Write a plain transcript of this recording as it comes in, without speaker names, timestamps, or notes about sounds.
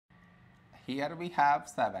Here we have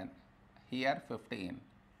 7, here 15.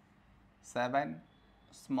 7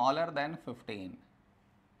 smaller than 15.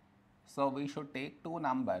 So we should take two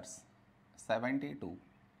numbers, 72.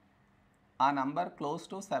 A number close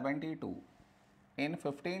to 72 in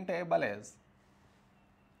 15 table is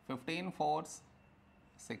 15 fours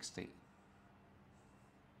 60.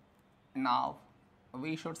 Now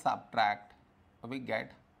we should subtract, we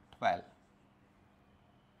get 12.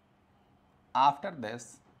 After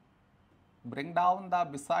this, bring down the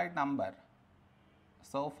beside number,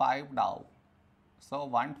 so 5 down, so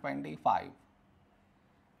 125.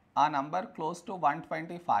 A number close to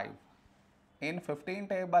 125 in 15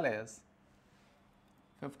 table is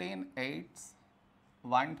 15 eights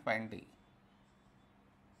 120.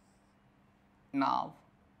 Now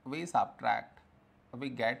we subtract, we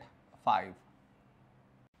get 5.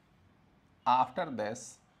 After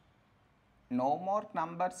this, no more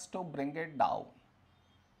numbers to bring it down.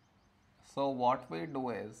 So what we do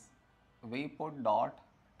is, we put dot,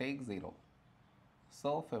 take 0.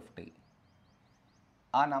 So 50.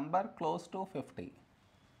 A number close to 50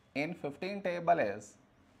 in 15 table is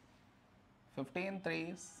 15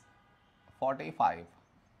 threes 45.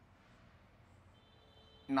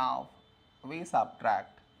 Now we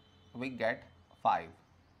subtract, we get 5.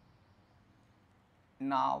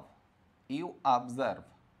 Now you observe,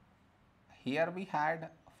 here we had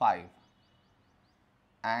 5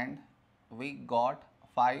 and we got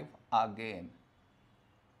 5 again.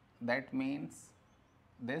 That means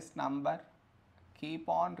this number keep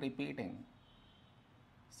on repeating.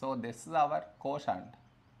 So this is our quotient.